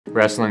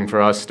Wrestling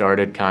for us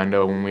started kind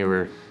of when we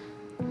were,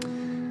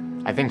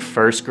 I think,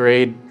 first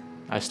grade.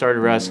 I started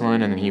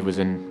wrestling, and he was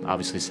in,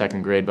 obviously,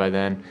 second grade by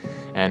then.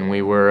 And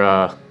we were,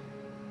 I'm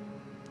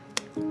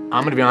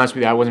going to be honest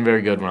with you, I wasn't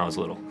very good when I was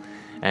little.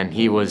 And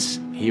he was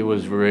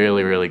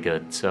really, really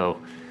good. So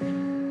I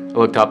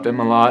looked up to him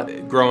a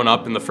lot. Growing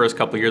up in the first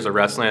couple of years of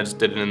wrestling, I just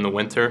did it in the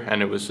winter,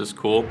 and it was just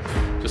cool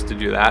just to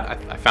do that.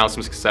 I found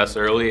some success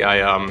early.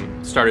 I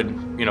started,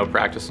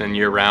 practicing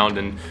year-round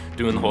and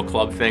doing the whole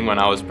club thing when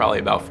I was probably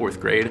about 4th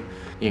grade.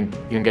 You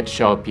didn't get to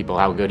show people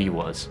how good he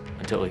was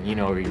until, he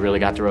really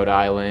got to Rhode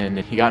Island.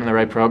 He got in the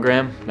right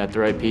program, met the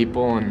right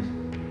people, and,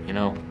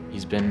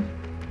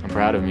 I'm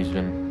proud of him. He's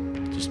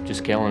been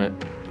just killing it.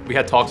 We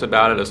had talks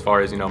about it as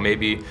far as,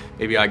 maybe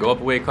I go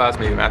up a weight class,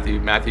 maybe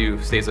Matthew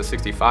stays at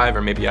 65,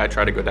 or maybe I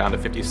try to go down to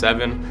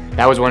 57.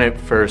 That was when it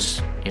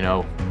first,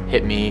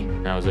 hit me,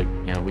 and I was like,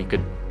 we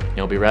could,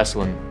 be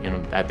wrestling,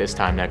 at this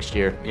time next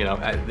year.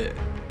 At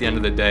the end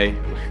of the day,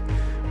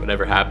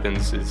 whatever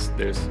happens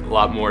there's a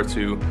lot more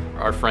to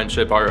our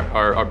friendship,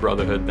 our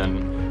brotherhood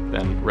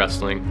than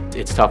wrestling.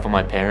 It's tough on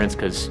my parents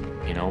because,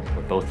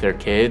 we're both their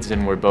kids,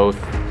 and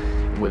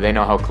they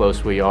know how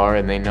close we are,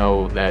 and they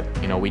know that,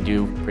 we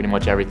do pretty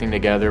much everything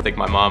together. I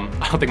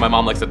don't think my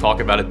mom likes to talk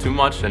about it too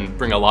much and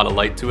bring a lot of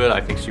light to it. I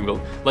think she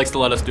likes to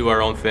let us do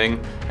our own thing,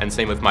 and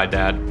same with my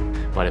dad.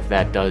 But if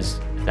that does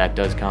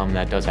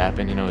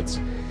happen, it's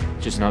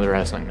just another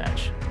wrestling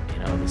match.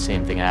 The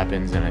same thing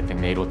happens, and I think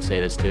Nate would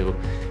say this too.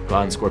 Go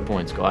out and score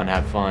points, go out and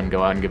have fun,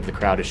 go out and give the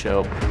crowd a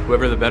show.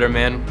 Whoever the better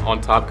man on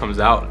top comes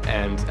out,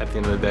 and at the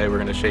end of the day, we're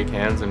gonna shake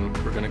hands, and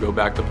we're gonna go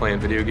back to playing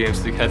video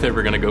games together.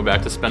 We're gonna go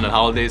back to spending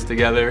holidays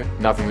together.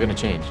 Nothing's gonna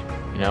change.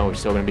 We're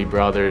still gonna be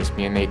brothers.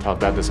 Me and Nate talk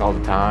about this all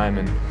the time,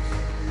 and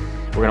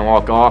we're gonna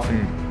walk off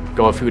and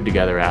go have food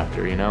together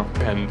after,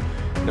 And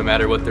no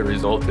matter what the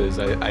result is,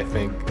 I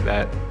think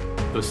that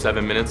those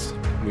 7 minutes,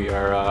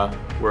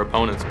 we're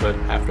opponents, but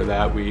after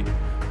that, we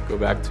go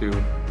back to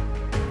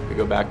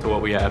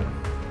what we had.